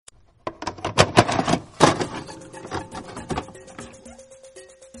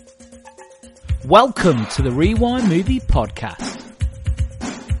Welcome to the Rewind Movie Podcast.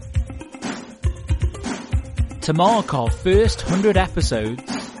 To mark our first 100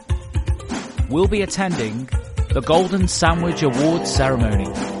 episodes, we'll be attending the Golden Sandwich Awards ceremony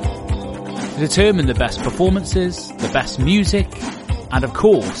to determine the best performances, the best music, and of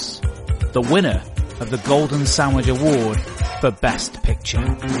course, the winner of the Golden Sandwich Award for Best Picture.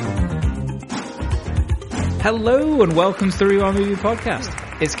 Hello and welcome to the Rewind Movie Podcast.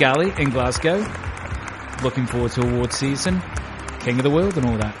 It's Gally in Glasgow. Looking forward to award season. King of the world and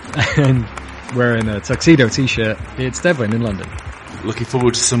all that. And wearing a tuxedo t-shirt, it's Devlin in London. Looking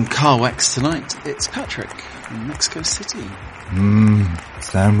forward to some car wax tonight. It's Patrick in Mexico City.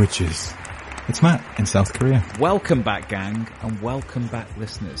 Sandwiches. It's Matt in South Korea. Welcome back, gang, and welcome back,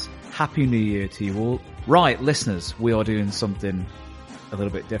 listeners. Happy New Year to you all. Right, listeners, we are doing something a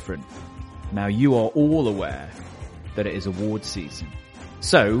little bit different. Now, you are all aware that it is award season.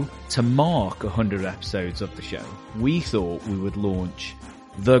 So, to mark 100 episodes of the show, we thought we would launch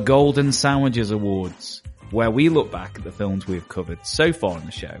the Golden Sandwiches Awards, where we look back at the films we've covered so far in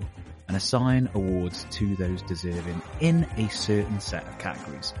the show and assign awards to those deserving in a certain set of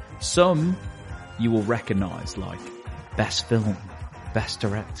categories. Some you will recognise, like Best Film, Best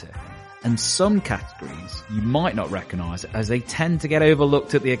Director, and some categories you might not recognise as they tend to get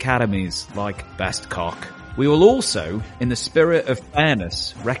overlooked at the academies, like Best Cock. We will also, in the spirit of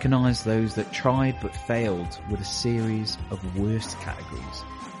fairness, recognise those that tried but failed with a series of worst categories.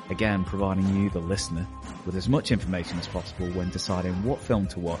 Again, providing you, the listener, with as much information as possible when deciding what film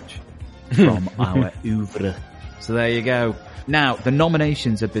to watch from our oeuvre. So there you go. Now, the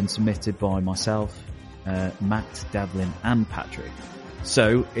nominations have been submitted by myself, Matt, Devlin and Patrick.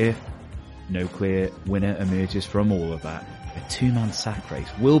 So, if no clear winner emerges from all of that, a two-man sack race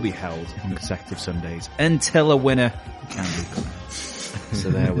will be held on consecutive Sundays until a winner can be pronounced. So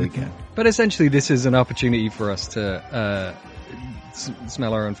there we go. But essentially this is an opportunity for us to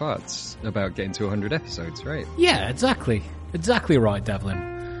smell our own farts about getting to 100 episodes, right? Yeah, exactly. Exactly right,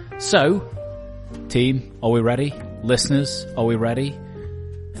 Devlin. So, team, are we ready? Listeners, are we ready?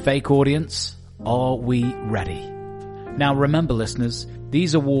 Fake audience, are we ready? Now remember, listeners,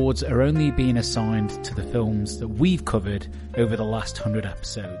 these awards are only being assigned to the films that we've covered over the last 100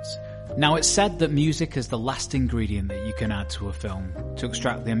 episodes. Now, it's said that music is the last ingredient that you can add to a film to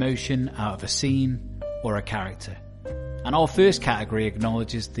extract the emotion out of a scene or a character. And our first category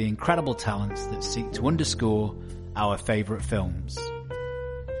acknowledges the incredible talents that seek to underscore our favourite films.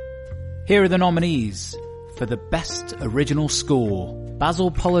 Here are the nominees for the Best Original Score: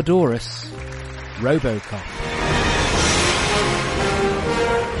 Basil Polidorus, RoboCop.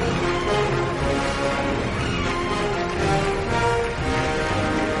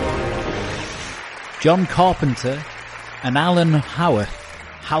 John Carpenter and Alan Howarth,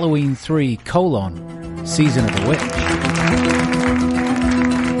 Halloween 3: Season of the Witch.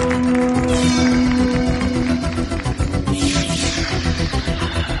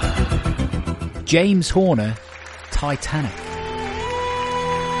 James Horner, Titanic.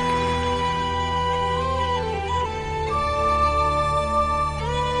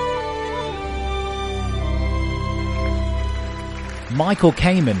 Michael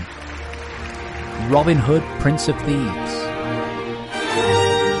Kamen, Robin Hood, Prince of Thieves.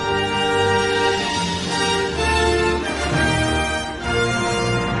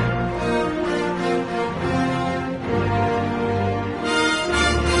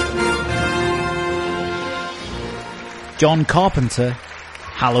 John Carpenter,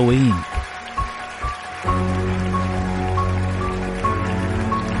 Halloween.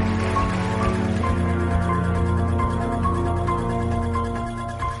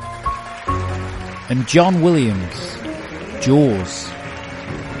 And John Williams, Jaws.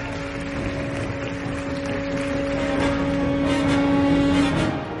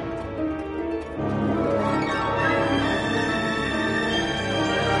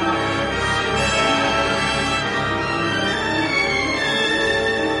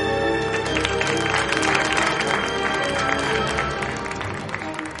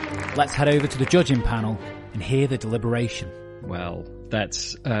 Let's head over to the judging panel and hear the deliberation. Well,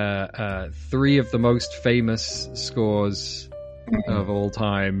 that's three of the most famous scores of all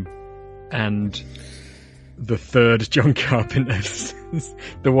time, and the third John Carpenter's,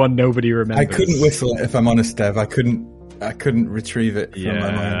 the one nobody remembers. I couldn't whistle it, if I'm honest, Dev. I couldn't retrieve it from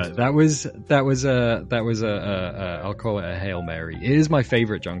my mind. That was a I'll call it a Hail Mary. It is my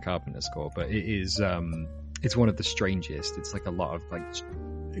favorite John Carpenter score, but it is it's one of the strangest. It's like a lot of like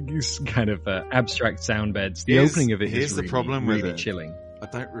kind of abstract sound beds. The opening of it is really, the problem really with it. chilling. I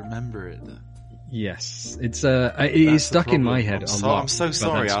don't remember it. Yes, it's it is stuck in my head a lot. I'm so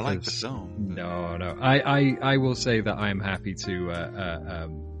sorry. that's I like the because- film. No. I will say that I'm happy to.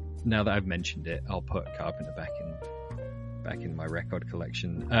 Now that I've mentioned it, I'll put Carpenter back in my record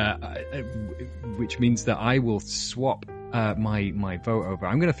collection, which means that I will swap my vote over.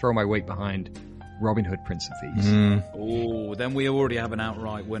 I'm going to throw my weight behind Robin Hood, Prince of Thieves. Oh, then we already have an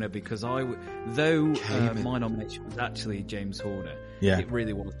outright winner because my nomination was actually James Horner. Yeah. It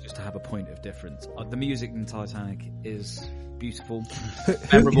really was just to have a point of difference. The music in Titanic is beautiful.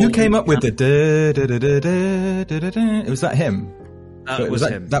 Who came up with the da-da-da-da-da-da-da? Was that him? That was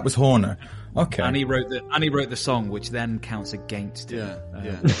him. That was Horner. Okay. And he wrote the song, which then counts against him.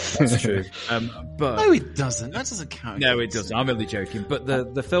 Yeah. That's true. But No, it doesn't. That doesn't count. no, it doesn't. I'm only joking. But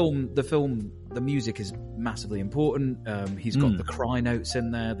the film, the music is massively important. He's got the cry notes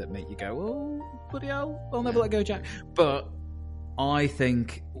in there that make you go, "Oh, bloody hell, I'll never let go, Jack." But I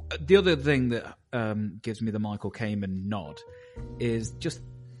think the other thing that gives me the Michael Kamen nod is just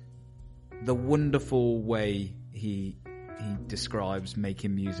the wonderful way he describes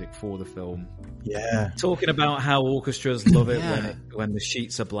making music for the film. Yeah. Talking about how orchestras love it when the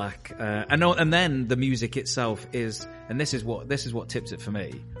sheets are black, and then the music itself is, and this is what tips it for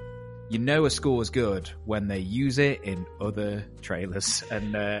me. You know a score is good when they use it in other trailers,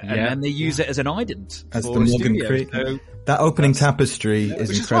 and then they use it as an ident As for the a Morgan studio. Creek. So, That opening tapestry is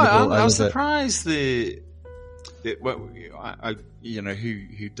Which is incredible. why I was love it. surprised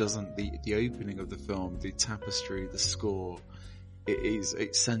who doesn't the opening of the film, the tapestry, the score,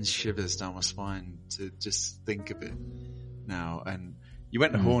 it sends shivers down my spine to just think of it now. And you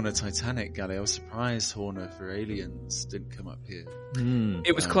went to Horner Titanic, Gally. I was surprised Horner for Aliens didn't come up here.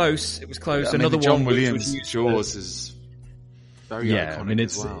 it was close. It was close. I mean, Another the John one which Williams was used Jaws is very Yeah, iconic I mean,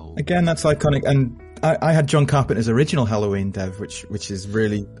 as it's- well. Again, that's iconic. And I had John Carpenter's original Halloween, Dev, which is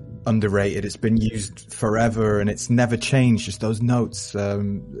really underrated. It's been used forever and it's never changed. Just those notes,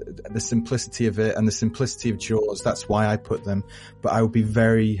 the simplicity of it and the simplicity of Jaws. That's why I put them. But I would be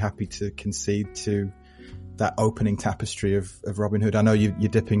very happy to concede to that opening tapestry of Robin Hood. I know you're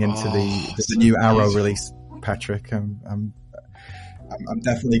dipping into the new Arrow release, Patrick. I'm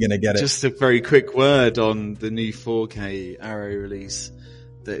definitely going to get it. Just a very quick word on the new 4K Arrow release.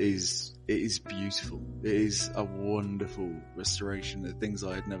 It is beautiful. It is a wonderful restoration of things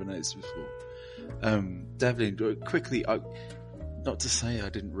I had never noticed before. Definitely, quickly, not to say I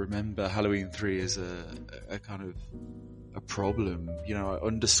didn't remember Halloween 3 as a kind of a problem. You know,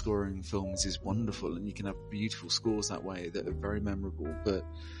 underscoring films is wonderful and you can have beautiful scores that way that are very memorable, but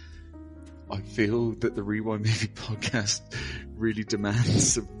I feel that the Rewind Movie podcast really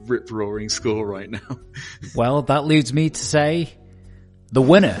demands a rip-roaring score right now. Well, that leads me to say the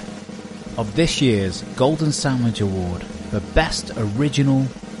winner of this year's Golden Sandwich Award for Best Original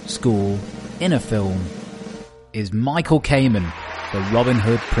Score in a Film is Michael Kamen for Robin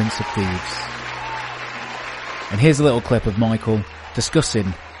Hood, Prince of Thieves. And here's a little clip of Michael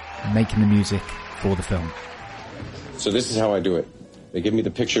discussing making the music for the film. So this is how I do it. They give me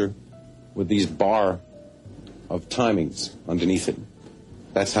the picture with these bar of timings underneath it.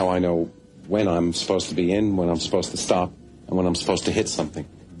 That's how I know when I'm supposed to be in, when I'm supposed to stop, and when I'm supposed to hit something.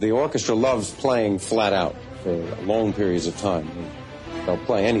 The orchestra loves playing flat out for long periods of time. They'll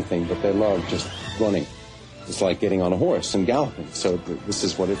play anything, but they love just running. It's like getting on a horse and galloping. So this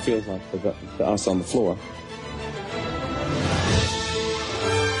is what it feels like for us on the floor.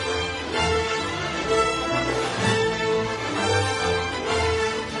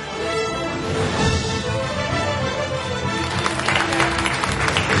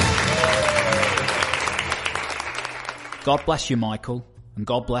 God bless you, Michael, and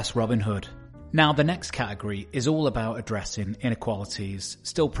God bless Robin Hood. Now, the next category is all about addressing inequalities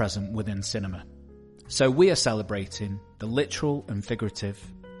still present within cinema. So we are celebrating the literal and figurative,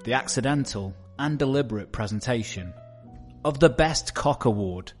 the accidental and deliberate presentation of the Best Cock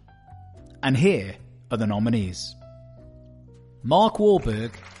Award. And here are the nominees. Mark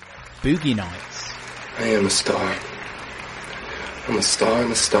Wahlberg, Boogie Nights. I am a star. I'm a star,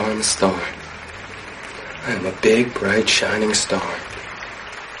 I'm a star, I'm a star. I am a big, bright, shining star.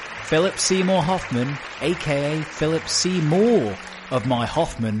 Philip Seymour Hoffman, aka Philip Seymour of My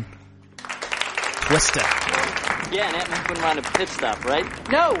Hoffman, Twister. Yeah, and Ant-Man wouldn't mind a pit stop,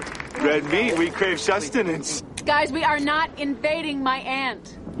 right? No! Red meat, we crave sustenance. Guys, we are not invading my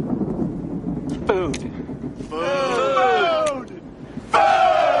aunt. Food. Food!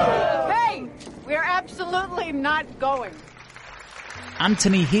 Hey! We're absolutely not going.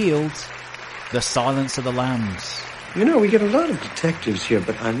 Anthony Heald, The Silence of the Lambs. You know, we get a lot of detectives here,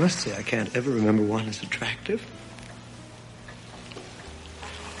 but I must say I can't ever remember one as attractive.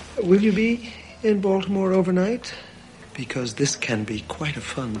 Will you be in Baltimore overnight, because this can be quite a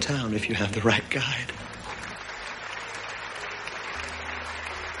fun town if you have the right guide.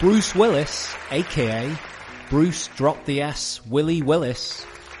 Bruce Willis, a.k.a. Bruce Drop the S, Willie Willis,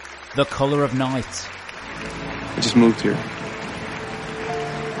 The Colour of Night. I just moved here.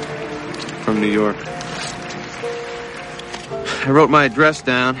 From New York. I wrote my address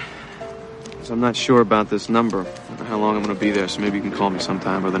down, because I'm not sure about this number. I don't know how long I'm going to be there, so maybe you can call me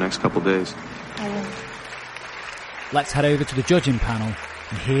sometime over the next couple days. Let's head over to the judging panel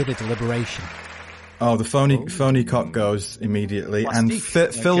and hear the deliberation. Oh, the phony cock goes immediately, and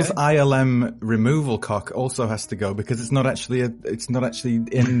Phil's ILM removal cock also has to go because it's not actually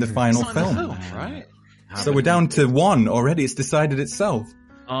in the final film, right? So we're down to one already. It's decided itself.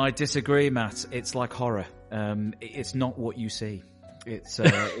 I disagree, Matt. It's like horror. It's not what you see. It's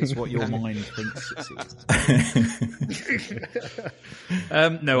what your mind thinks it sees.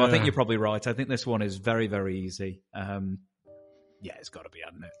 No, I think you're probably right. I think this one is very, very easy. Yeah, it's got to be,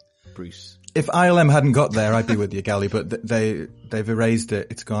 hasn't it, Bruce? If ILM hadn't got there, I'd be with you, Gally. But they've erased it.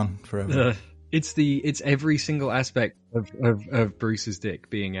 It's gone forever. It's every single aspect of Bruce's dick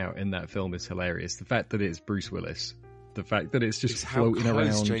being out in that film is hilarious. The fact that it's Bruce Willis, the fact that it's just floating how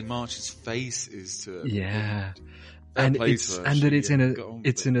close around. Jay March's face is to it. Yeah. And it's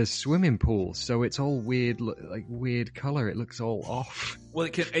in a swimming pool, so it's all weird, like weird color. It looks all off. Well,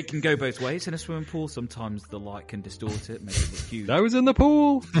 it can go both ways in a swimming pool. Sometimes the light can distort it, make it look huge. I was in the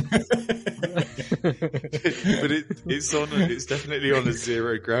pool, but it's definitely on a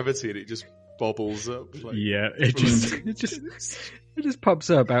zero gravity, and it just bobbles up. Like, yeah, it just pops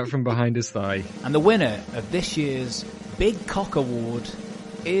up out from behind his thigh. And the winner of this year's Big Cock Award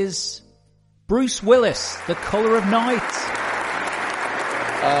is Bruce Willis, The Colour of Night.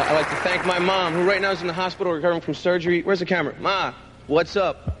 I'd like to thank my mom, who right now is in the hospital recovering from surgery. Where's the camera? Ma, what's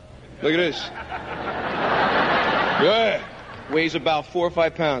up? Look at this. Yeah. Weighs about 4 or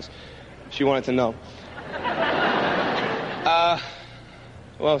 5 pounds. She wanted to know.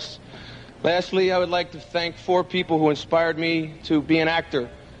 Well, lastly, I would like to thank 4 people who inspired me to be an actor.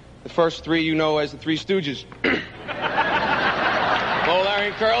 The first 3 you know as the Three Stooges. Bo, Larry,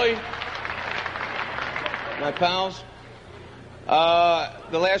 and Curly. My pals.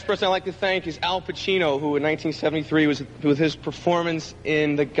 The last person I'd like to thank is Al Pacino, who in 1973, with his performance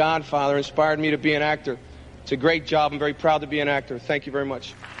in The Godfather, inspired me to be an actor. It's a great job. I'm very proud to be an actor. Thank you very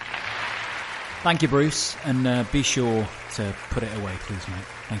much. Thank you, Bruce, and be sure to put it away, please, mate.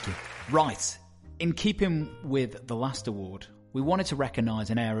 Thank you. Right. In keeping with the last award, we wanted to recognise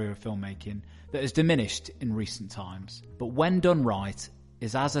an area of filmmaking that has diminished in recent times, but when done right,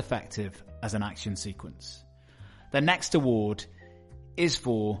 is as effective as an action sequence. The next award is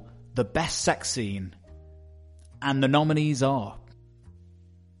for the best sex scene, and the nominees are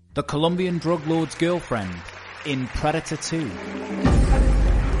the Colombian drug lord's girlfriend in Predator 2,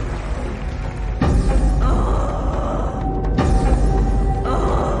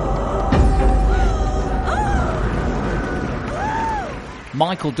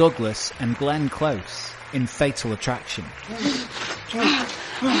 Michael Douglas and Glenn Close in Fatal Attraction,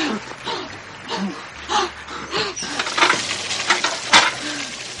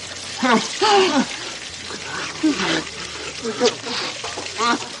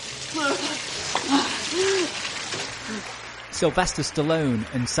 Sylvester Stallone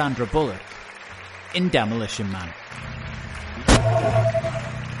and Sandra Bullock in Demolition Man,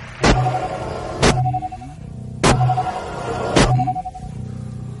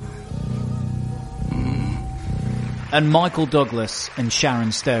 and Michael Douglas and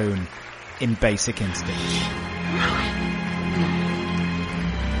Sharon Stone in Basic Instinct.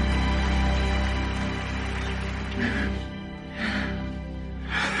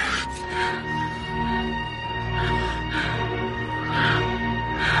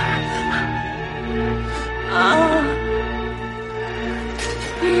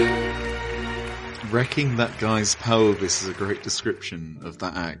 Wrecking that guy's pelvis is a great description of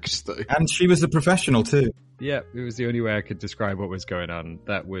that act, though. And she was a professional too. Yeah, it was the only way I could describe what was going on.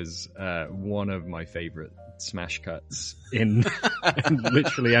 That was one of my favourite smash cuts in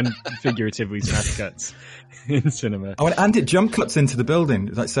literally and figuratively smash cuts in cinema. Oh, and it jump cuts into the building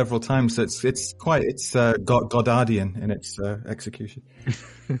like several times. So it's Goddardian in its execution.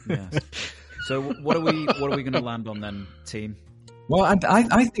 Yes. So what are we going to land on then, team? Well,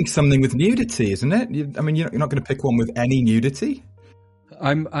 I think something with nudity, isn't it? You're not going to pick one with any nudity.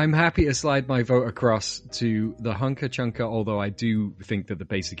 I'm happy to slide my vote across to the Hunka Chunka, although I do think that the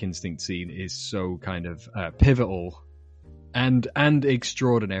Basic Instinct scene is so kind of pivotal and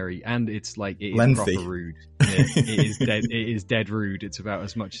extraordinary, and it's like it is Lengthy. proper rude. It is dead. It is dead rude. It's about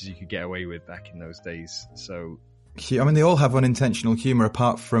as much as you could get away with back in those days. So, I mean, they all have unintentional humor,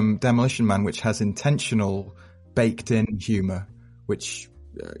 apart from Demolition Man, which has intentional, baked-in humor. Which,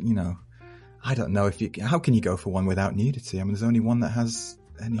 I don't know if you. How can you go for one without nudity? I mean, there's only one that has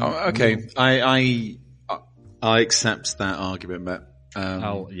any. Oh, okay, I accept that argument, but.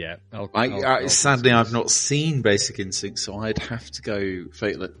 Sadly, I've not seen Basic Instinct, so I'd have to go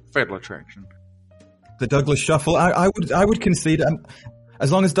Fatal Attraction. The Douglas Shuffle. I would concede,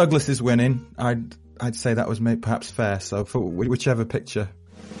 as long as Douglas is winning, I'd say that was perhaps fair. So for whichever picture.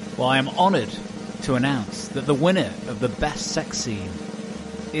 Well, I am honoured to announce that the winner of the best sex scene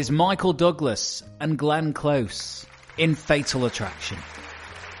is Michael Douglas and Glenn Close in Fatal Attraction.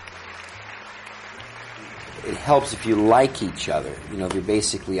 It helps if you like each other. If you're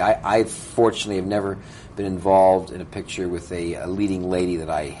basically, I fortunately have never been involved in a picture with a leading lady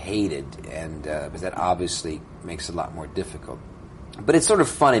that I hated, and but that obviously makes it a lot more difficult. But it's sort of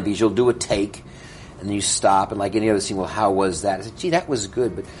funny because you'll do a take, and then you stop, and like any other scene, well, how was that? I said, gee, that was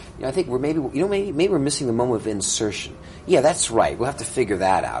good, but I think maybe we're missing the moment of insertion. Yeah, that's right. We'll have to figure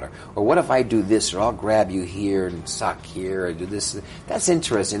that out. Or what if I do this, or I'll grab you here and sock here, or do this. That's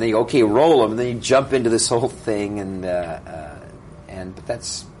interesting. And then you go, okay, roll them, and then you jump into this whole thing, but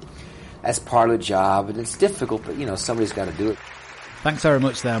that's part of the job, and it's difficult, but somebody's got to do it. Thanks very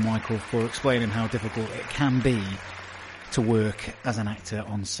much there, Michael, for explaining how difficult it can be to work as an actor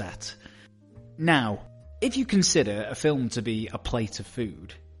on set. Now, if you consider a film to be a plate of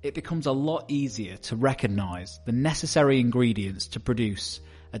food, it becomes a lot easier to recognise the necessary ingredients to produce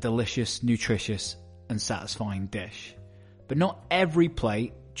a delicious, nutritious and satisfying dish. But not every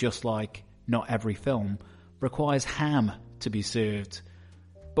plate, just like not every film, requires ham to be served.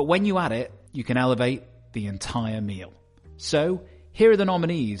 But when you add it, you can elevate the entire meal. So, here are the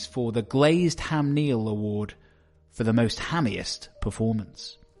nominees for the Glazed Ham Neal Award for the most hammiest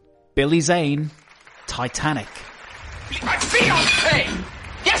performance. Billy Zane, Titanic. My fiancé!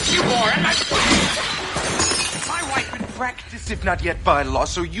 Yes, you are! And my wife in practice, if not yet by law,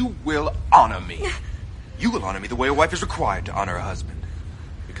 so you will honor me. You will honor me the way a wife is required to honor her husband.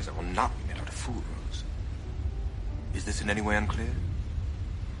 Because I will not be made out of fools. Is this in any way unclear?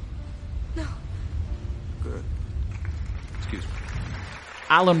 No. Good. Excuse me.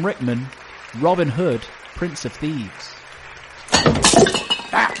 Alan Rickman, Robin Hood, Prince of Thieves.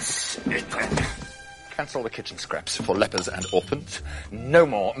 That's it then. Cancel the kitchen scraps for lepers and orphans. No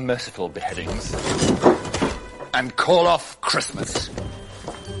more merciful beheadings. And call off Christmas.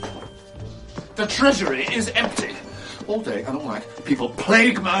 The treasury is empty. All day and all night, people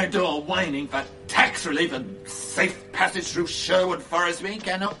plague my door whining for tax relief and safe passage through Sherwood Forest. We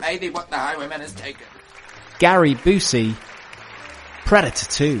cannot pay thee what the highwayman has taken. Gary Busey, Predator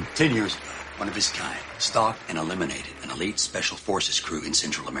 2. 10 years ago, one of his kind stalked and eliminated an elite special forces crew in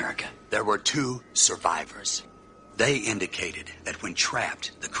Central America. There were 2 survivors. They indicated that when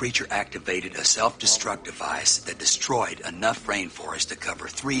trapped, the creature activated a self-destruct device that destroyed enough rainforest to cover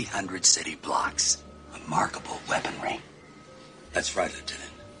 300 city blocks. Remarkable weaponry. That's right,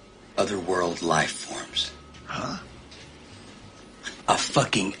 Lieutenant. Otherworld life forms. Huh? A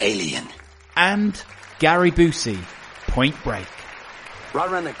fucking alien. And Gary Busey, Point Break. Right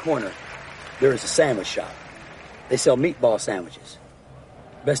around that corner, there is a sandwich shop. They sell meatball sandwiches.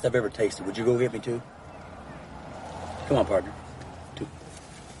 Best I've ever tasted. Would you go get me 2? Come on, partner. 2.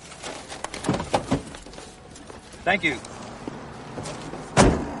 Thank you.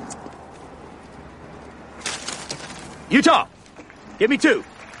 Utah, get me 2.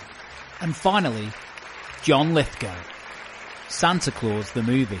 And finally, John Lithgow, Santa Claus the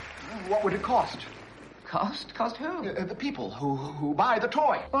movie. What would it cost? Cost? Cost who? The people who buy the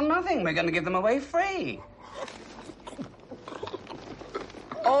toy. Well, nothing. We're going to give them away free.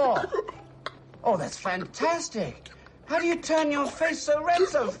 Oh, that's fantastic. How do you turn your face so red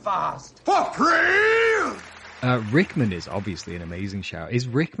so fast? For free! Rickman is obviously an amazing shout. Is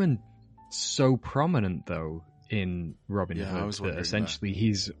Rickman so prominent, though, in Robin Hood that essentially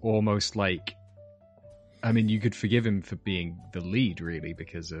he's almost like... I mean, you could forgive him for being the lead, really,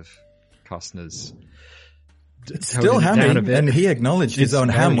 because of Costner's... Still hammy, and he acknowledged his own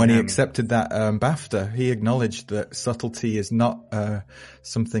ham when he accepted that BAFTA. He acknowledged that subtlety is not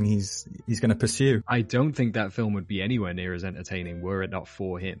something he's going to pursue. I don't think that film would be anywhere near as entertaining were it not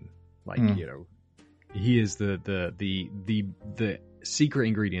for him. Like he is the secret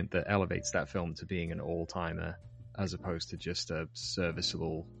ingredient that elevates that film to being an all-timer, as opposed to just a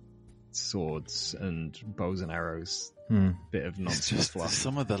serviceable swords and bows and arrows. Bit of nonsense just fluff.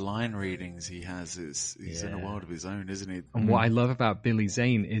 some of the line readings he has he's in a world of his own, isn't he? And what I love about Billy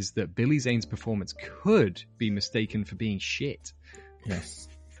Zane is that Billy Zane's performance could be mistaken for being shit. Yes.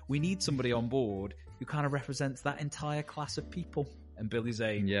 We need somebody on board who kind of represents that entire class of people. And Billy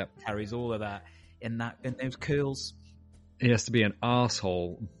Zane carries all of that in those curls. He has to be an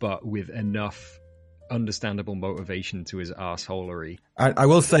arsehole, but with enough understandable motivation to his arseholery. I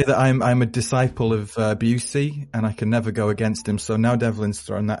will say that I'm a disciple of Busey, and I can never go against him. So now Devlin's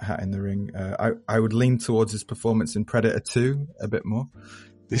thrown that hat in the ring. I would lean towards his performance in Predator 2 a bit more.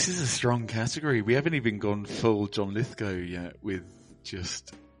 This is a strong category. We haven't even gone full John Lithgow yet with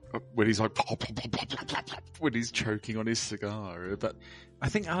just when he's like when he's choking on his cigar. But I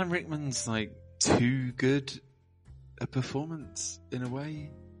think Alan Rickman's like too good a performance in a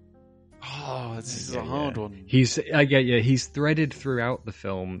way. Oh, this is a hard one. He's threaded throughout the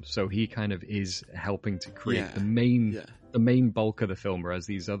film, so he kind of is helping to create the main bulk of the film, whereas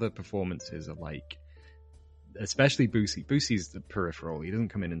these other performances are like, especially Busey. Busey's the peripheral. He doesn't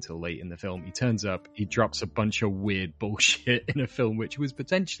come in until late in the film. He turns up, he drops a bunch of weird bullshit in a film which was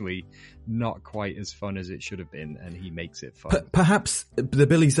potentially not quite as fun as it should have been, and he makes it fun. Perhaps the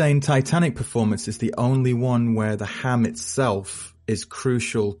Billy Zane Titanic performance is the only one where the ham itself is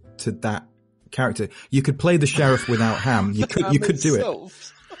crucial to that character. You could play the sheriff without ham. You could do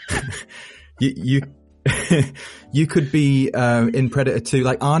it. You could be in Predator 2,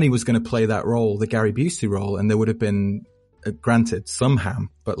 like Arnie was going to play that role, the Gary Busey role, and there would have been, granted, some ham,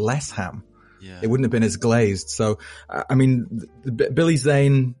 but less ham. Yeah. It wouldn't have been as glazed. So, I mean, Billy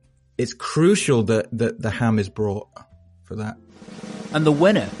Zane, it's crucial that the ham is brought for that. And the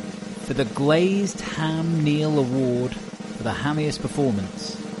winner for the Glazed Ham Neil Award for the hammiest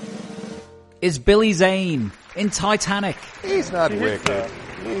performance is Billy Zane in Titanic. He's not wicked.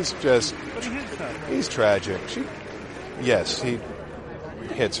 He's tragic. He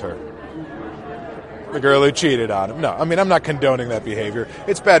hits her. The girl who cheated on him. No, I mean, I'm not condoning that behavior.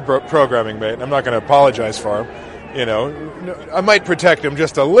 It's bad programming, mate. I'm not going to apologize for him. You know, I might protect him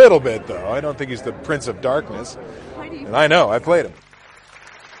just a little bit, though. I don't think he's the Prince of Darkness. And I know, I played him.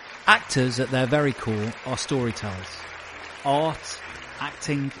 Actors at their very core are storytellers. Art,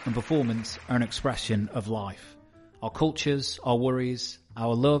 acting and performance are an expression of life. Our cultures, our worries,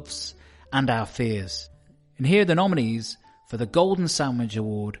 our loves and our fears. And here are the nominees for the Golden Sandwich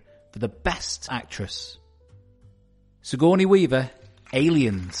Award for the Best Actress. Sigourney Weaver,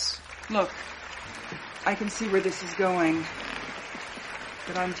 Aliens. Look, I can see where this is going,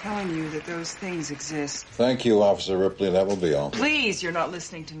 but I'm telling you that those things exist. Thank you, Officer Ripley. That will be all. Please, you're not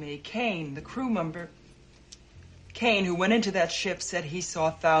listening to me. Kane, the crew member... Kane, who went into that ship, said he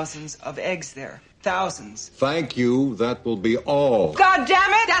saw thousands of eggs there. Thousands. Thank you. That will be all. God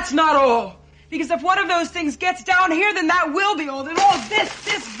damn it! That's not all! Because if one of those things gets down here, then that will be all. Then all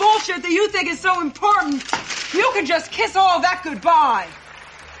this bullshit that you think is so important, you can just kiss all of that goodbye.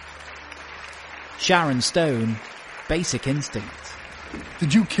 Sharon Stone, Basic Instinct.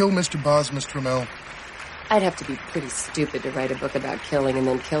 Did you kill Mr. Boz, Miss Trammell? I'd have to be pretty stupid to write a book about killing and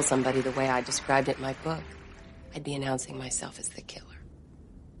then kill somebody the way I described it in my book. I'd be announcing myself as the killer.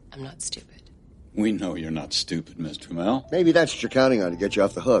 I'm not stupid. We know you're not stupid, Miss Trammell. Maybe that's what you're counting on to get you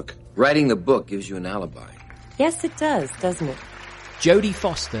off the hook. Writing the book gives you an alibi. Yes, it does, doesn't it? Jodie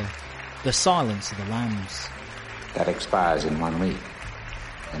Foster, The Silence of the Lambs. That expires in 1 week.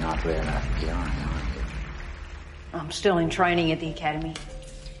 You're not really enough to get on, are you? I'm still in training at the academy.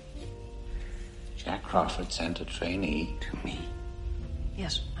 Jack Crawford sent a trainee to me.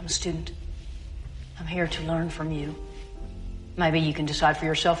 Yes, I'm a student. I'm here to learn from you. Maybe you can decide for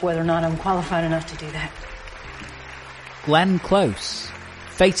yourself whether or not I'm qualified enough to do that. Glenn Close,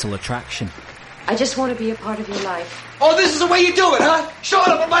 Fatal Attraction. I just want to be a part of your life. Oh, this is the way you do it, huh?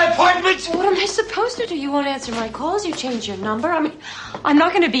 Showing up at my apartment? What am I supposed to do? You won't answer my calls, you change your number. I mean, I'm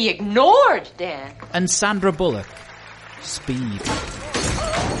not going to be ignored, Dan. And Sandra Bullock, Speed.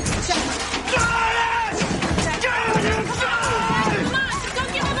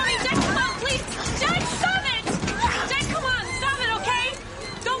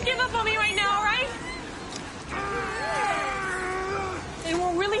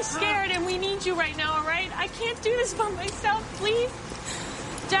 Scared and we need you right now, all right? I can't do this by myself, please.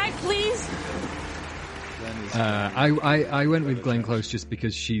 Jack, please. I went with Glenn Close just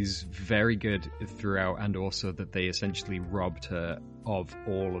because she's very good throughout, and also that they essentially robbed her of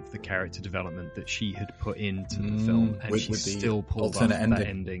all of the character development that she had put into the film, and she still pulled off that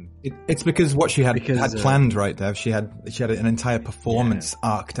ending. It's because what she had planned, right, Dev? She had an entire performance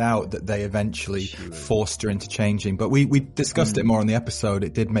arced out that they eventually forced her into changing. But we discussed it more on the episode.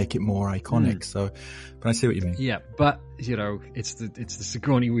 It did make it more iconic. So, but I see what you mean. Yeah, but you know, it's the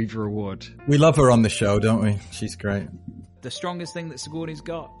Sigourney Weaver award. We love her on the show, don't we? She's great. The strongest thing that Sigourney's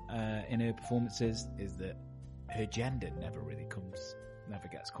got in her performances is that her gender never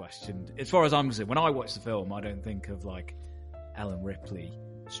gets questioned. As far as I'm concerned, when I watch the film, I don't think of like Ellen Ripley,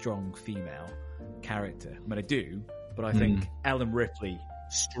 strong female character. I mean, I do, but I think Ellen Ripley,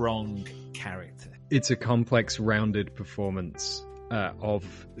 strong character. It's a complex, rounded performance of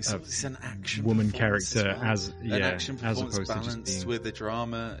an action woman character as well. An action performance as opposed balanced to just being... with the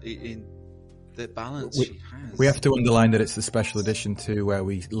drama in the balance she has. We have to underline that it's the special edition too, where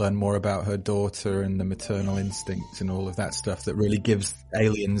we learn more about her daughter and the maternal instincts and all of that stuff that really gives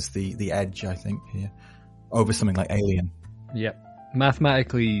Aliens the edge, I think, here over something like Alien. Yep.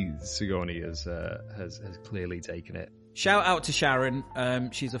 Mathematically, Sigourney has clearly taken it. Shout out to Sharon.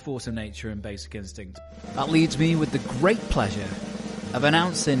 She's a force of nature and Basic Instinct. That leads me with the great pleasure of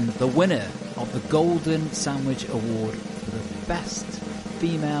announcing the winner of the Golden Sandwich Award for the Best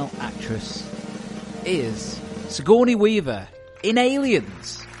Female Actress is Sigourney Weaver in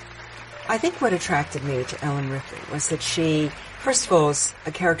Aliens. I think what attracted me to Ellen Ripley was that she, first of all, is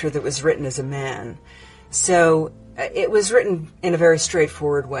a character that was written as a man. So it was written in a very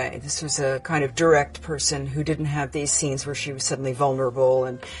straightforward way. This was a kind of direct person who didn't have these scenes where she was suddenly vulnerable,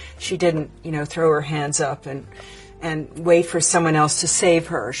 and she didn't, throw her hands up and wait for someone else to save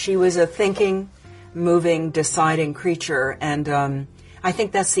her. She was a thinking, moving, deciding creature, and I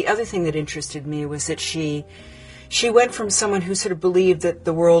think that's the other thing that interested me, was that she went from someone who sort of believed that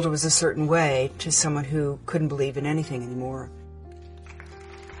the world was a certain way to someone who couldn't believe in anything anymore.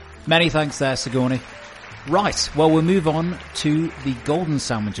 Many thanks there, Sigourney. Right, well, we'll move on to the Golden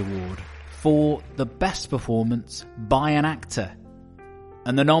Sandwich Award for the best performance by an actor.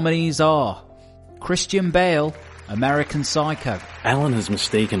 And the nominees are Christian Bale, American Psycho. Alan has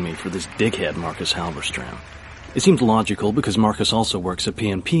mistaken me for this dickhead Marcus Halberstram. It seems logical because Marcus also works at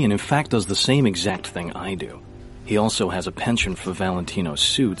PNP and in fact does the same exact thing I do. He also has a penchant for Valentino's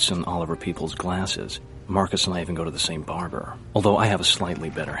suits and Oliver Peoples' glasses. Marcus and I even go to the same barber, although I have a slightly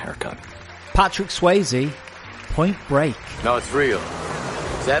better haircut. Patrick Swayze, Point Break. No, it's real.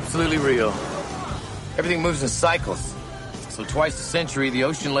 It's absolutely real. Everything moves in cycles. So twice a century, the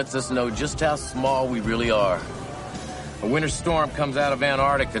ocean lets us know just how small we really are. A winter storm comes out of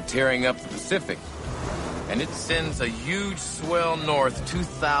Antarctica, tearing up the Pacific. And it sends a huge swell north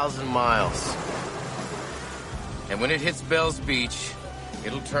 2,000 miles. And when it hits Bell's Beach,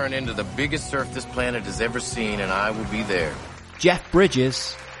 it'll turn into the biggest surf this planet has ever seen, and I will be there. Jeff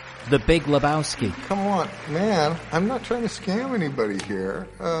Bridges, The Big Lebowski. Come on, man. I'm not trying to scam anybody here.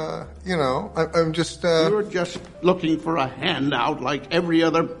 I'm just, You're just looking for a handout like every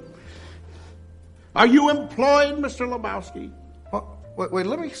other... Are you employed, Mr. Lebowski? Wait,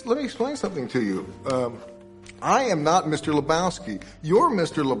 let me explain something to you. I am not Mr. Lebowski. You're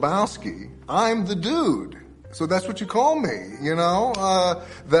Mr. Lebowski. I'm the dude. So that's what you call me,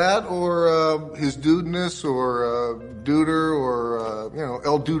 that or his dudeness or duder or,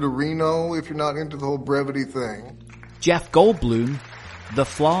 El Duderino if you're not into the whole brevity thing. Jeff Goldblum, The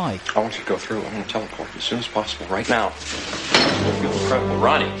Fly. I want you to go through. I want to teleport as soon as possible, right now. I feel incredible.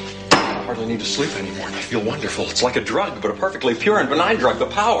 Ronnie, I hardly need to sleep anymore, and I feel wonderful. It's like a drug, but a perfectly pure and benign drug. The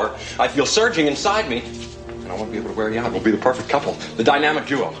power I feel surging inside me. And I want to be able to wear you out. We'll be the perfect couple. The dynamic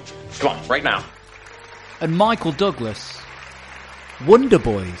duo. Come on, right now. And Michael Douglas, Wonder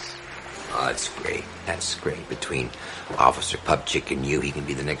Boys. Oh, that's great. That's great. Between Officer Pupchick and you, he can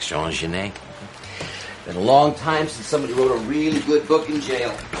be the next Jean Genet. Been a long time since somebody wrote a really good book in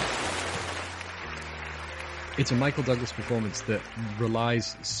jail. It's a Michael Douglas performance that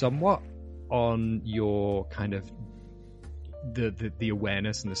relies somewhat on your kind of the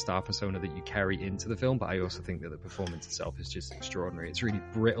awareness and the star persona that you carry into the film, but I also think that the performance itself is just extraordinary. It's really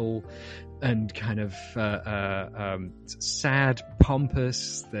brittle and kind of sad,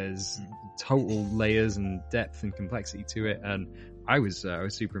 pompous. There's total layers and depth and complexity to it, and I was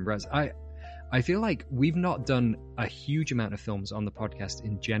super impressed. I feel like we've not done a huge amount of films on the podcast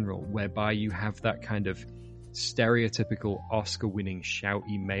in general whereby you have that kind of stereotypical Oscar-winning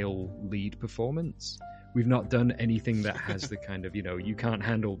shouty male lead performance. We've not done anything that has the kind of, you can't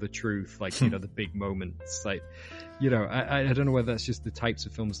handle the truth, like, the big moments. Like, I don't know whether that's just the types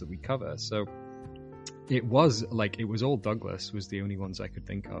of films that we cover. So, it was all Douglas was the only ones I could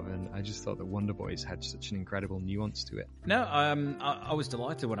think of, and I just thought that Wonder Boys had such an incredible nuance to it. No, I was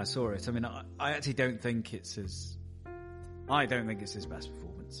delighted when I saw it. I mean, I actually don't think it's his best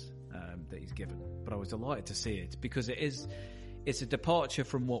performance that he's given, but I was delighted to see it because it's a departure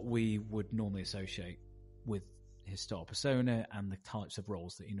from what we would normally associate with his star persona and the types of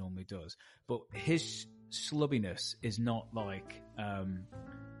roles that he normally does. But his slubbiness is not like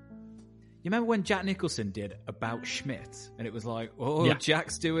you remember when Jack Nicholson did About Schmidt, and it was like,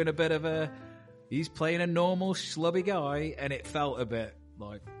 Jack's doing a bit of he's playing a normal schlubby guy, and it felt a bit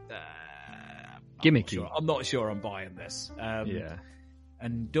like gimmicky. I'm not sure I'm buying this.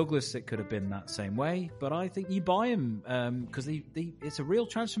 And Douglas, it could have been that same way, but I think you buy him because it's a real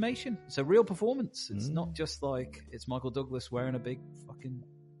transformation. It's a real performance. It's not just like it's Michael Douglas wearing a big fucking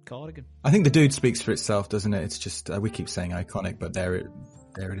cardigan. I think The Dude speaks for itself, doesn't it? It's just we keep saying iconic, but there it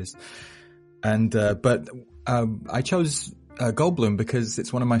is. And but I chose Goldblum because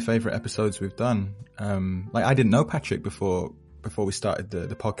it's one of my favorite episodes we've done. Like I didn't know Patrick before we started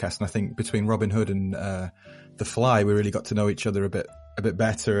the podcast, and I think between Robin Hood and The Fly, we really got to know each other a bit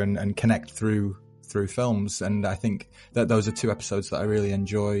better and connect through films. And I think that those are two episodes that I really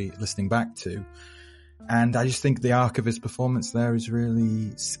enjoy listening back to. And I just think the arc of his performance there is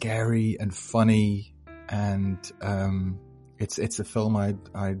really scary and funny, and it's a film I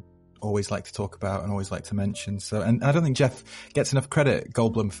always like to talk about and always like to mention. So, and I don't think Jeff gets enough credit,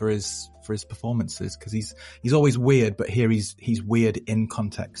 Goldblum, for his performances, because he's always weird, but here he's weird in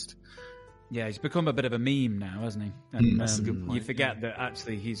context. Yeah, he's become a bit of a meme now, hasn't he? And that's a good point. You forget that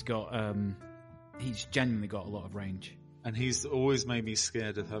actually he's genuinely got a lot of range. And he's always made me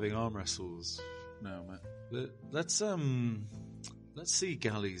scared of having arm wrestles. No, Matt. Let's see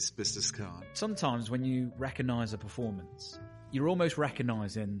Galley's business card. Sometimes when you recognise a performance, you're almost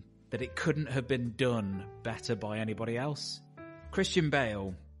recognising that it couldn't have been done better by anybody else. Christian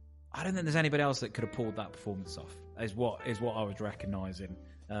Bale, I don't think there's anybody else that could have pulled that performance off, is what I was recognising.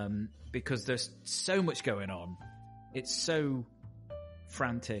 Because there's so much going on. It's so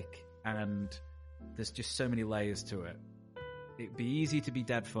frantic, and there's just so many layers to it. It'd be easy to be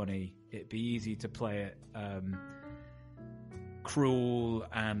dead funny. It'd be easy to play it cruel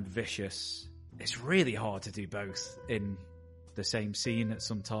and vicious. It's really hard to do both in the same scene at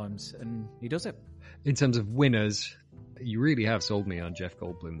sometimes, and he does it. In terms of winners, you really have sold me on Jeff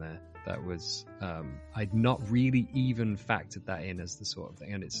Goldblum there. That was, I'd not really even factored that in as the sort of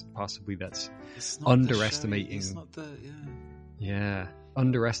thing, and it's possibly that's underestimating.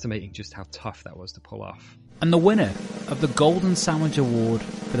 Underestimating just how tough that was to pull off. And the winner of the Golden Sandwich Award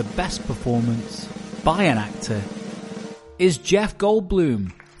for the best performance by an actor is Jeff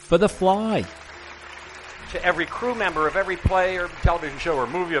Goldblum for The Fly. To every crew member of every play or television show or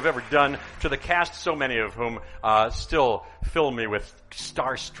movie I've ever done, to the cast, so many of whom still fill me with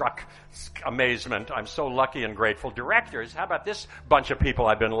starstruck amazement. I'm so lucky and grateful. Directors, how about this bunch of people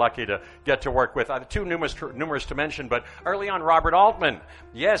I've been lucky to get to work with? Too numerous to mention, but early on, Robert Altman,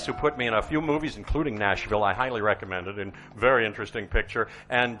 yes, who put me in a few movies, including Nashville. I highly recommend it, and very interesting picture,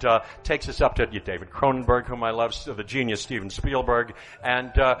 and takes us up to David Cronenberg, whom I love, the genius Steven Spielberg,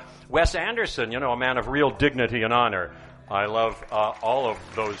 and Wes Anderson, a man of real dignity and honor. I love all of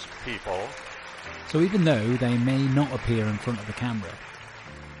those people. So even though they may not appear in front of the camera,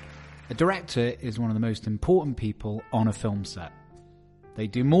 a director is one of the most important people on a film set. They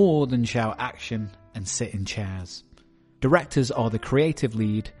do more than shout action and sit in chairs. Directors are the creative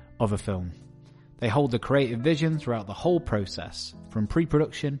lead of a film. They hold the creative vision throughout the whole process, from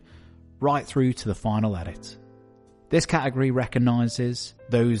pre-production right through to the final edit. This category recognises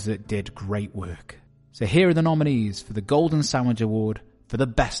those that did great work. So here are the nominees for the Golden Sandwich Award for the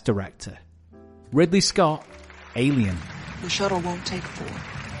Best Director. Ridley Scott, Alien. The shuttle won't take 4.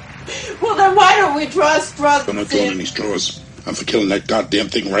 Well, then why don't we draw straws? I'm not drawing any straws. I'm for killing that goddamn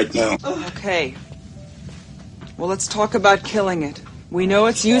thing right now. Okay. Well, let's talk about killing it. We know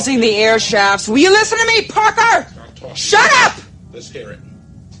it's using the air shafts. Will you listen to me, Parker? Shut up! Let's hear it.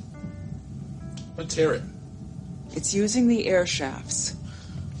 Let's hear it. It's using the air shafts.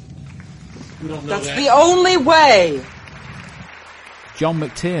 We don't know That's that. the only way. John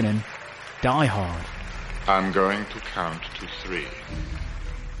McTiernan, Die Hard. I'm going to count to 3.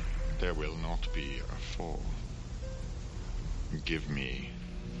 There will not be a 4. Give me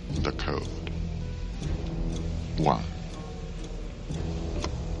the code. 1,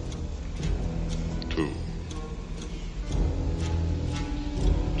 2,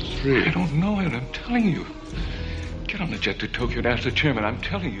 3. I don't know it, I'm telling you. Get on the jet to Tokyo and ask the chairman. I'm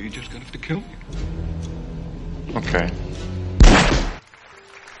telling you, you're just going to have to kill me. Okay.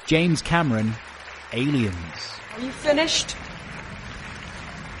 James Cameron, Aliens. Are you finished?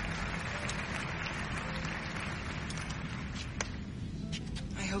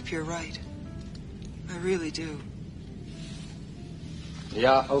 I hope you're right. I really do.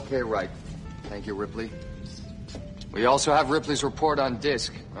 Yeah, okay, right. Thank you, Ripley. We also have Ripley's report on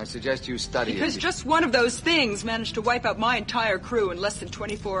disk. I suggest you study Because it. just one of those things managed to wipe out my entire crew in less than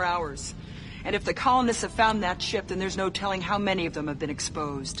 24 hours. And if the colonists have found that ship, then there's no telling how many of them have been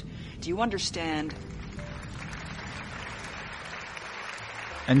exposed. Do you understand?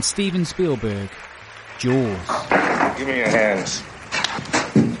 And Steven Spielberg, Jaws. Give me your hands.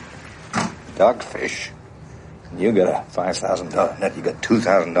 Dogfish. You got a $5,000 net. You got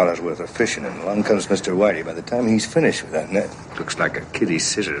 $2,000 worth of fishing, and along comes Mr. Whitey. By the time he's finished with that net, looks like a kiddie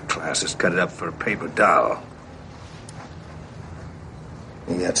scissor class has cut it up for a paper doll.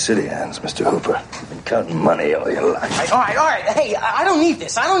 You got city hands, Mr. Hooper. You've been counting money all your life. All right. Hey, I don't need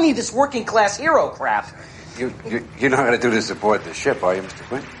this. I don't need this working class hero crap. You're not going to do this aboard the ship, are you, Mr.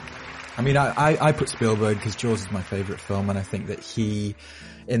 Quinn? I mean, I put Spielberg because Jaws is my favourite film, and I think that he,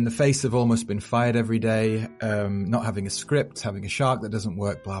 in the face of almost been fired every day, not having a script, having a shark that doesn't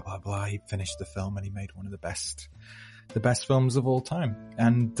work, blah, blah, blah, he finished the film and he made one of the best films of all time.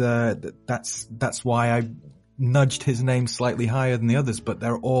 And that's why I nudged his name slightly higher than the others, but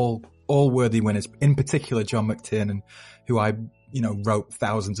they're all worthy winners. In particular, John McTiernan, who I, wrote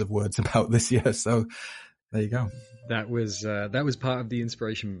thousands of words about this year. So there you go. That was part of the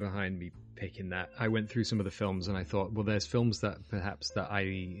inspiration behind me picking that. I went through some of the films and I thought, well, there's films that perhaps that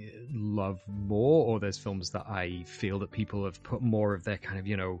I love more, or there's films that I feel that people have put more of their kind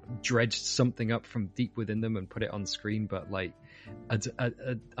of, dredged something up from deep within them and put it on screen. But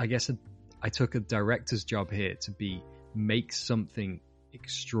I guess I took a director's job here to make something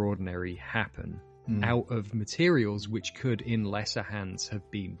extraordinary happen out of materials which could, in lesser hands,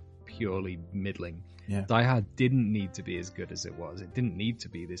 have been purely middling. Yeah. Die Hard didn't need to be as good as it was. It didn't need to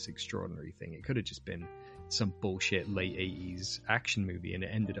be this extraordinary thing. It could have just been some bullshit late 80s action movie, and it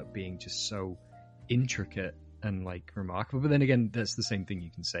ended up being just so intricate and remarkable. But then again, that's the same thing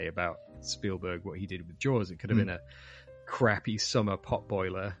you can say about Spielberg, what he did with Jaws. It could have been a crappy summer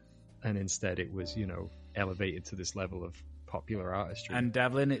potboiler, and instead it was, elevated to this level of popular artistry. And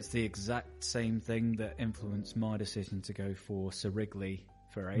Devlin, it's the exact same thing that influenced my decision to go for Sir Wrigley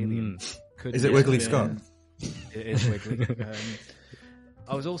for Alien. Is it Wiggly Scott? It is Wiggly.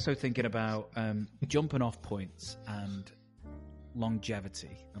 I was also thinking about jumping off points and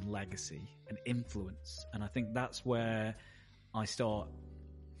longevity and legacy and influence, and I think that's where I start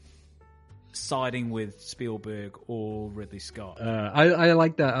siding with Spielberg or Ridley Scott. I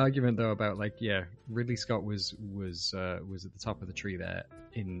like that argument though about Ridley Scott was at the top of the tree there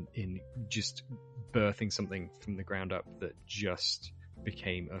in just birthing something from the ground up that just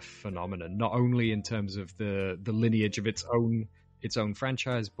became a phenomenon, not only in terms of the lineage of its own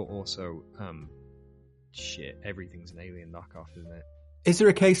franchise, but also everything's an Alien knockoff, isn't it? Is there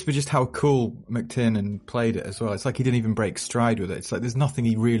a case for just how cool McTiernan played it as well? It's like he didn't even break stride with it. It's like there's nothing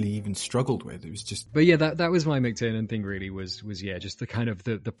he really even struggled with. It was just... But yeah, that was my McTiernan thing really was just the kind of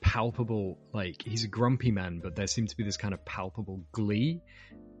the palpable, he's a grumpy man, but there seemed to be this kind of palpable glee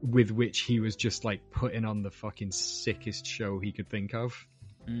with which he was just putting on the fucking sickest show he could think of.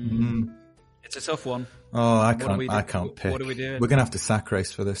 It's a tough one. Oh, I can't pick. What are we doing? We're gonna have to sack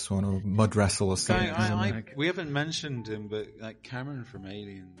race for this one, or mud wrestle or something. We haven't mentioned him, but Cameron from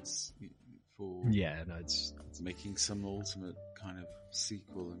Aliens for it's making some ultimate kind of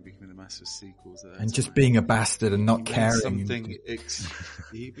sequel and becoming a massive sequel to that, and just being a bastard and not caring. Something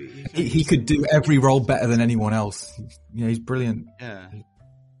he could do every role better than anyone else. He's brilliant.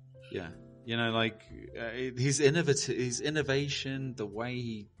 Yeah. His innovation, the way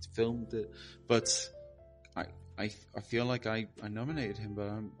he filmed it. But I feel like I nominated him, but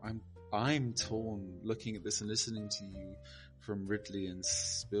I'm torn looking at this and listening to you from Ridley and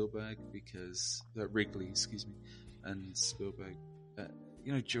Spielberg because Wrigley, excuse me, and Spielberg.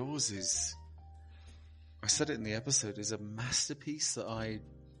 Jaws is, I said it in the episode, is a masterpiece that I'd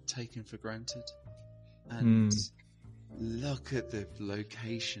taken for granted, and. Look at the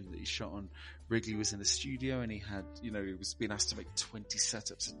location that he shot on. Wrigley was in a studio and he had, he was being asked to make 20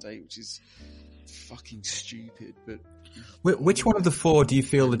 setups a day, which is fucking stupid. But which one of the four do you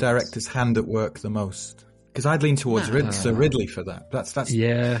feel the director's hand at work the most? Because I'd lean towards Sir Ridley for that. That's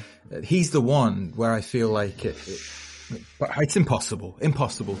he's the one where I feel like it's impossible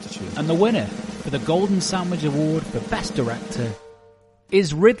to choose. And the winner for the Golden Sandwich Award for Best Director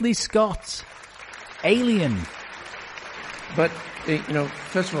is Ridley Scott, Alien. But,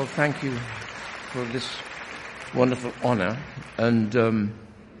 first of all, thank you for this wonderful honor. And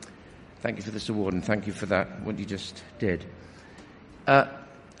Thank you for this award, and thank you for that, what you just did.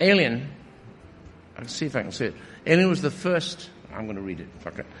 Alien, I'll see if I can say it. Alien was the first, I'm going to read it,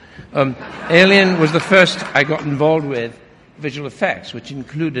 fuck it. Alien was the first I got involved with visual effects, which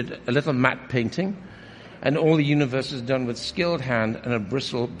included a little matte painting, and all the universe is done with skilled hand and a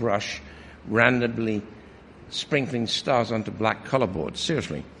bristle brush, randomly sprinkling stars onto black color boards.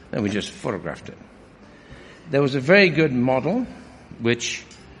 Seriously. And we just photographed it. There was a very good model, which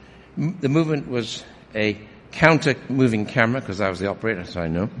the movement was a counter-moving camera, because I was the operator, so I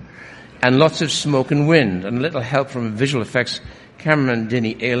know, and lots of smoke and wind, and a little help from visual effects cameraman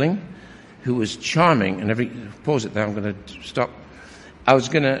Denny Ailing, who was charming. And pause it there, I'm going to stop. I was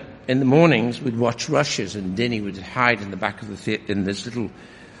going to, in the mornings, we'd watch rushes, and Denny would hide in the back of the theater, in this little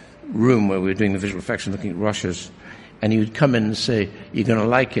room where we were doing the visual effects and looking at rushes, and he would come in and say, "You're going to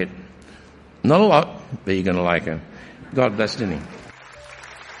like it." Not a lot, but you're going to like it. God bless Denny.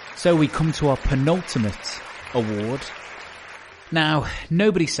 So we come to our penultimate award. Now,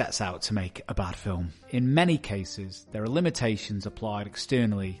 nobody sets out to make a bad film. In many cases, there are limitations applied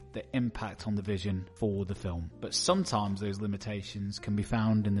externally that impact on the vision for the film. But sometimes those limitations can be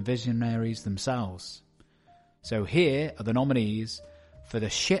found in the visionaries themselves. So here are the nominees for the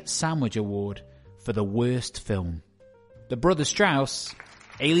Shit Sandwich Award for the worst film. The Brothers Strauss,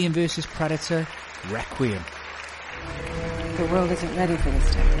 Alien vs. Predator, Requiem. The world isn't ready for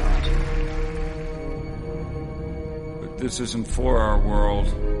this technology. But this isn't for our world,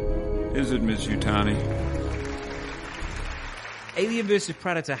 is it, Miss Yutani? Alien vs.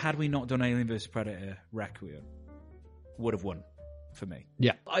 Predator, had we not done Alien vs. Predator, Requiem would have won for me.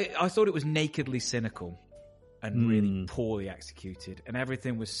 Yeah. I thought it was nakedly cynical and really poorly executed, and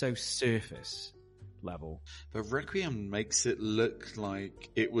everything was so surface level. But Requiem makes it look like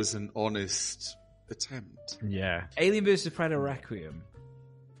it was an honest attempt. Yeah. Alien vs. Predator Requiem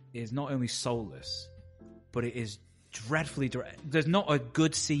is not only soulless, but it is dreadfully there's not a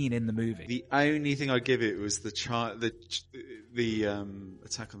good scene in the movie. The only thing I give it was the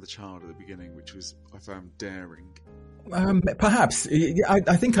attack on the child at the beginning, which was, I found, daring. Perhaps.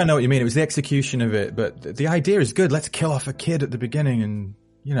 I think I know what you mean. It was the execution of it, but the idea is good. Let's kill off a kid at the beginning, and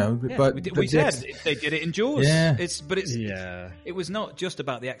but we said they did it in Jaws. Yeah. It was not just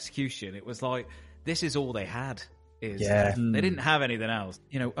about the execution. It was like, this is all they had. They didn't have anything else,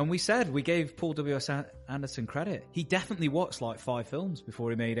 and we gave Paul W.S. Anderson credit. He definitely watched like 5 films before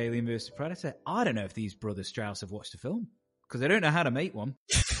he made Alien vs. Predator. I don't know if these brothers Strauss have watched a film, because they don't know how to make one.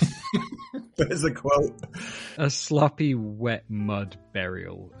 There's a quote. A sloppy, wet mud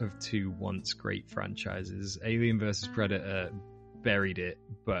burial of 2 once great franchises. Alien vs. Predator buried it,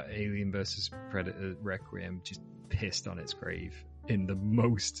 but Alien vs. Predator Requiem just pissed on its grave in the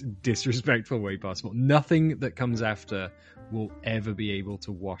most disrespectful way possible. Nothing that comes after will ever be able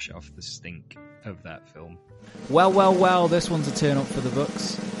to wash off the stink of that film. Well, this one's a turn up for the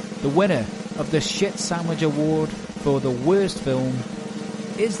books. The winner of the Shit Sandwich Award for the worst film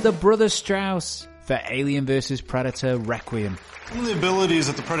is the Brothers Strauss for Alien vs. Predator Requiem. One of the abilities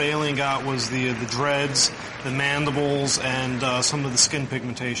that the Predator-Alien got was the dreads, the mandibles, and some of the skin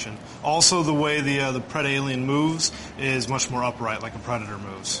pigmentation. Also, the way the Predator-Alien moves is much more upright, like a Predator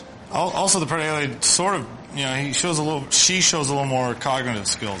moves. Also, the Predator-Alien sort of, she shows a little more cognitive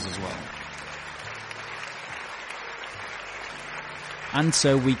skills as well. And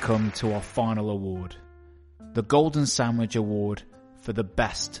so we come to our final award, the Golden Sandwich Award for the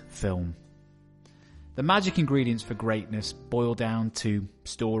best film. The magic ingredients for greatness boil down to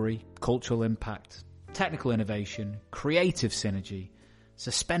story, cultural impact, technical innovation, creative synergy,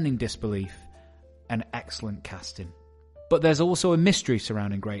 suspending disbelief, and excellent casting. But there's also a mystery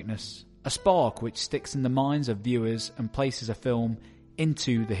surrounding greatness, a spark which sticks in the minds of viewers and places a film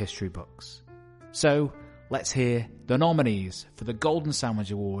into the history books. So, let's hear the nominees for the Golden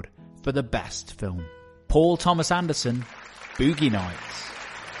Sandwich Award for the best film. Paul Thomas Anderson, Boogie Nights.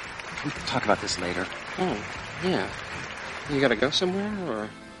 We can talk about this later. Oh, yeah. You gotta go somewhere, or?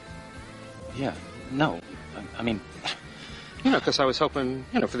 Yeah, no. I mean, because I was hoping,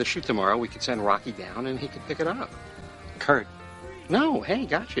 for the shoot tomorrow, we could send Rocky down and he could pick it up. Kurt. No, hey,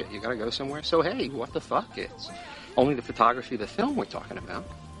 gotcha. You gotta go somewhere. So, hey, what the fuck? It's only the photography of the film we're talking about.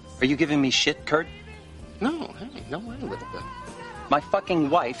 Are you giving me shit, Kurt? No, hey, no way a little bit. My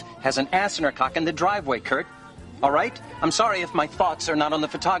fucking wife has an ass in her cock in the driveway, Kurt. All right? I'm sorry if my thoughts are not on the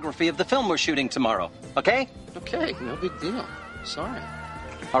photography of the film we're shooting tomorrow. Okay? Okay, no big deal. Sorry.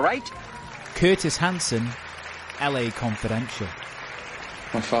 All right? Curtis Hanson, LA Confidential.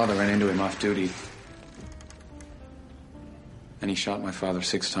 My father ran into him off duty. And he shot my father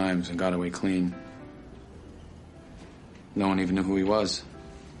 6 times and got away clean. No one even knew who he was.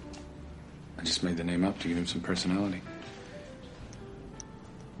 I just made the name up to give him some personality.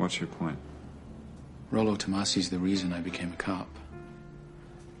 What's your point? Rollo Tomasi's the reason I became a cop.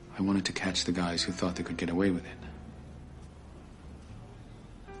 I wanted to catch the guys who thought they could get away with it.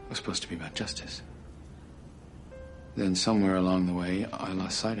 It was supposed to be about justice. Then somewhere along the way, I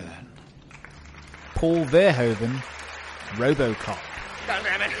lost sight of that. Paul Verhoeven, RoboCop. God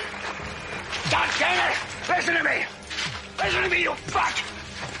damn it! God damn it! Listen to me! Listen to me, you fuck!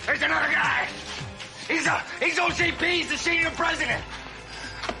 There's another guy! He's OCP, he's the senior president!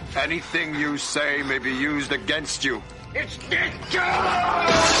 Anything you say may be used against you. It's Dick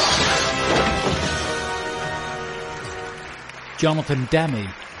Jonathan Demme,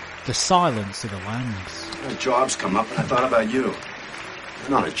 The Silence of the Lambs. A job's come up, and I thought about you.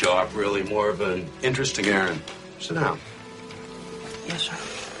 Not a job, really, more of an interesting errand. Sit down. Yes, sir.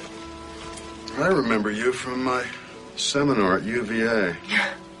 I remember you from my seminar at UVA.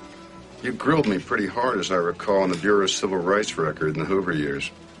 You grilled me pretty hard, as I recall, on the Bureau of Civil Rights record in the Hoover years.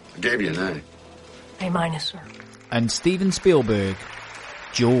 I gave you an A. A-, sir. And Steven Spielberg,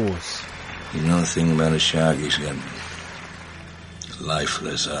 Jaws. You know the thing about a shark? He's got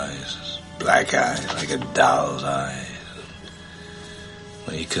lifeless eyes. Black eyes, like a doll's eyes.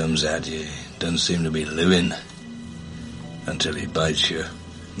 When he comes at you, he doesn't seem to be living until he bites you.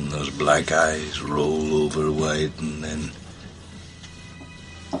 And those black eyes roll over white, and then...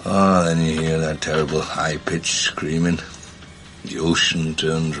 Oh, then you hear that terrible high-pitched screaming. The ocean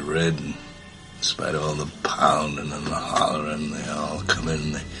turns red, and in spite of all the pounding and the hollering, they all come in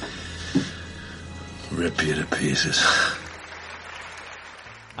and they rip you to pieces.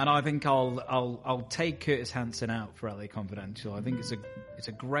 And I think I'll take Curtis Hanson out for LA Confidential. I think it's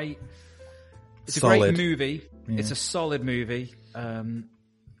a great great movie. Yeah. It's a solid movie.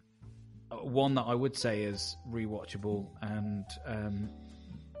 One that I would say is rewatchable, and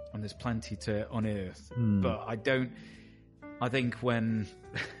there's plenty to unearth. But I think when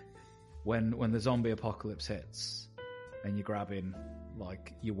the zombie apocalypse hits and you're grabbing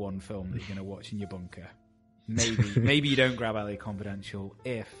like your one film that you're going to watch in your bunker, maybe you don't grab LA Confidential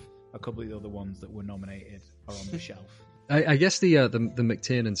if a couple of the other ones that were nominated are on the shelf. I guess the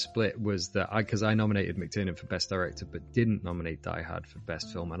McTiernan split was that because I nominated McTiernan for Best Director but didn't nominate Die Hard for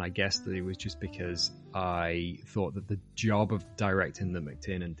Best Film, and I guess that it was just because I thought that the job of directing that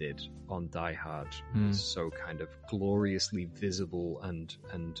McTiernan did on Die Hard was so kind of gloriously visible and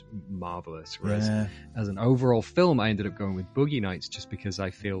marvelous. Whereas as an overall film, I ended up going with Boogie Nights just because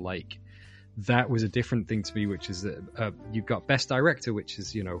I feel like that was a different thing to me, which is that you've got Best Director, which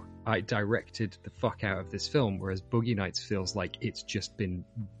is, I directed the fuck out of this film, whereas Boogie Nights feels like it's just been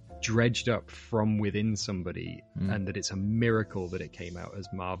dredged up from within somebody, and that it's a miracle that it came out as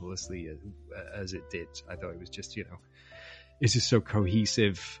marvelously as it did. I thought it was just, it's just so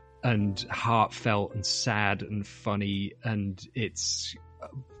cohesive and heartfelt and sad and funny, and it's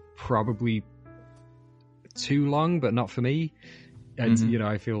probably too long, but not for me. And,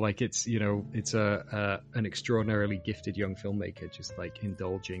 I feel like it's an extraordinarily gifted young filmmaker just like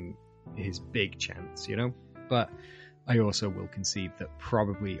indulging his big chance, But I also will concede that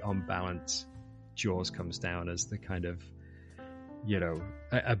probably on balance, Jaws comes down as the kind of,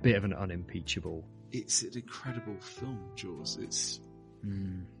 a bit of an unimpeachable. It's an incredible film, Jaws. It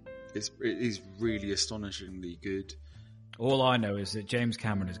is really astonishingly good. All I know is that James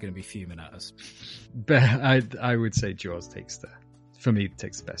Cameron is going to be fuming at us. But I would say Jaws takes the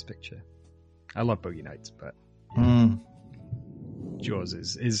Best Picture. I love Boogie Nights, but Jaws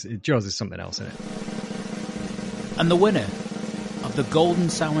is something else in it. And the winner of the Golden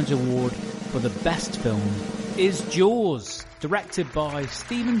Sandwich Award for the Best Film is Jaws, directed by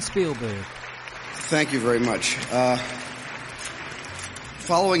Steven Spielberg. Thank you very much.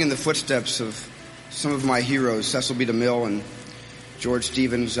 Following in the footsteps of some of my heroes, Cecil B. DeMille and George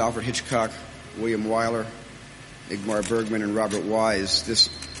Stevens, Alfred Hitchcock, William Wyler, Ingmar Bergman, and Robert Wise, this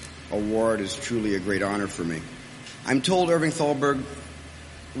award is truly a great honor for me. I'm told Irving Thalberg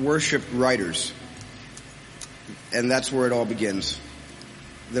worshipped writers, and that's where it all begins.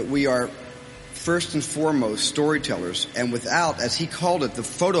 That we are first and foremost storytellers, and without, as he called it, the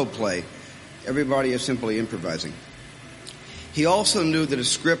photoplay, everybody is simply improvising. He also knew that a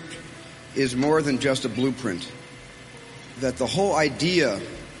script is more than just a blueprint, that the whole idea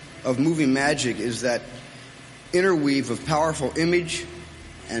of movie magic is that interweave of powerful image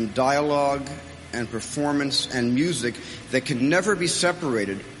and dialogue and performance and music that can never be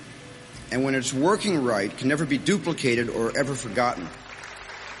separated, and when it's working right, can never be duplicated or ever forgotten.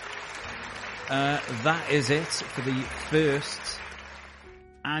 That is it for the first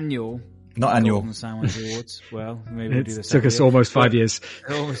annual Not annual. Golden Sandwich Awards. Well, maybe we'll do this. It took us almost 5 years.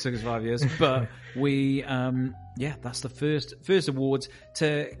 It almost took us 5 years, but we, that's the first awards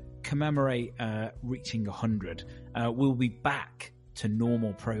to commemorate reaching 100. We'll be back to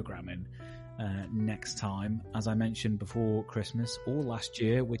normal programming next time, as I mentioned before Christmas or last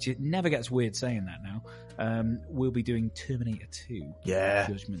year, which it never gets weird saying that now. We'll be doing Terminator 2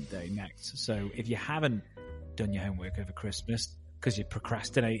 Judgment Day next. So if you haven't done your homework over Christmas because you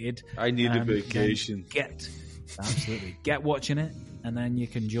procrastinated, I need a vacation. Get watching it, and then you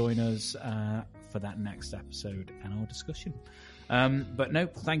can join us for that next episode and our discussion. But no,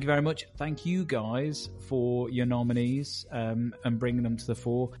 thank you very much. Thank you guys for your nominees and bringing them to the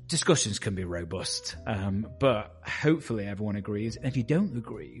fore. Discussions can be robust, but hopefully everyone agrees. And if you don't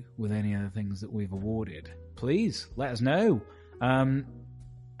agree with any of the things that we've awarded, please let us know. And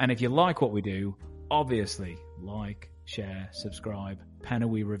if you like what we do, obviously like, share, subscribe, pen a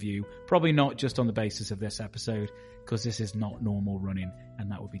wee review. Probably not just on the basis of this episode, because this is not normal running, and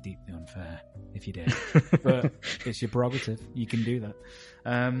that would be deeply unfair if you did. But it's your prerogative. You can do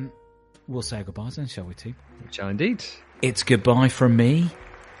that. We'll say goodbyes then, shall we, too? Shall indeed. It's goodbye from me.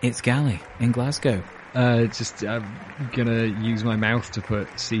 It's Gally in Glasgow. I'm gonna use my mouth to put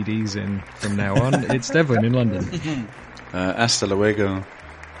CDs in from now on. It's Devlin in London. Hasta luego.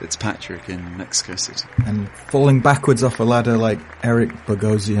 It's Patrick in Mexico City. And falling backwards off a ladder like Eric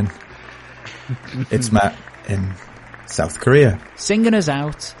Bogosian. It's Matt in South Korea. Singing us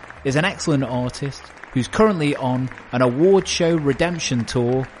out is an excellent artist who's currently on an award show redemption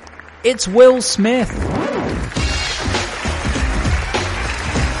tour. It's Will Smith.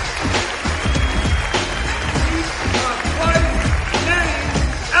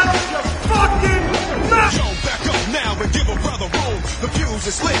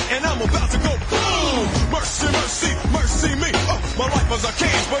 Is lit and I'm about to go boom. Mercy, mercy, mercy me. My life was a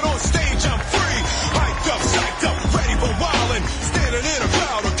cage, but on stage I'm free. Hyped up, psyched up, ready for wildin'. Standing in a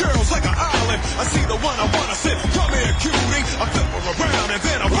crowd of girls like an island. I see the one I wanna sit. Come here, cutie. I flip her around and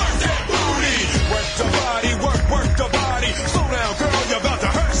then I work that booty. Work the body, work the body. Slow down, girl, you're about to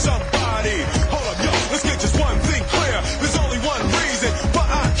hurt somebody. Hold up, yo, let's get just one thing clear. There's only one reason why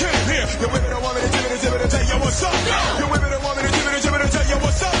I came here. Your women don't want me to tell you what's up. Your women don't want me to tell you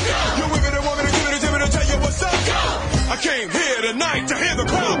what's up. You women that want me to tell you what's up. I came here tonight to hear the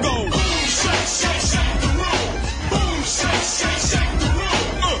crowd go. Boom, shake, shake, shake the room. Boom, shake, shake, shake the room.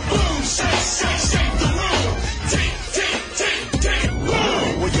 Boom, shake, shake, shake the room. Tick, tick, tick, tick,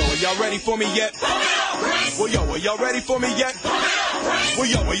 boom. Well, yo, are y'all ready for me yet? Well, yo, are y'all ready for me yet? Well,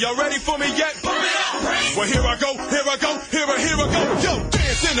 yo, are y'all ready for me yet? Well, here I go, here I go, here I go. Yo,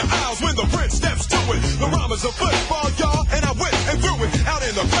 dance in the aisles when the prince steps to it. The rhyme is a football, y'all, and I went and threw it out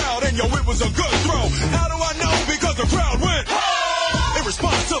in the crowd, and yo, it was a good throw. How do I know? Because the crowd went, oh! In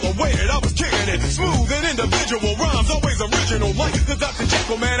response to the way that I was kicking it. Smooth and individual rhymes, always original, like the Dr.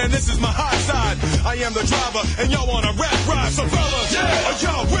 Jekyll man, and this is my high side. I am the driver, and y'all want a rap ride. So fellas, are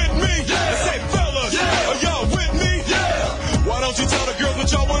y'all with me? I say fellas, are y'all with me? Why don't you tell the girls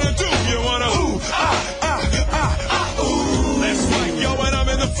what y'all wanna do? You wanna ooh, ooh. That's right, yo, and I'm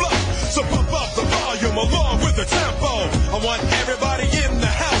in the flow. So pump up the volume along with the tempo. I want everybody in the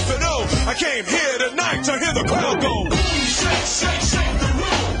house to know I came here tonight to hear the crowd go. Boom, shake, shake, shake.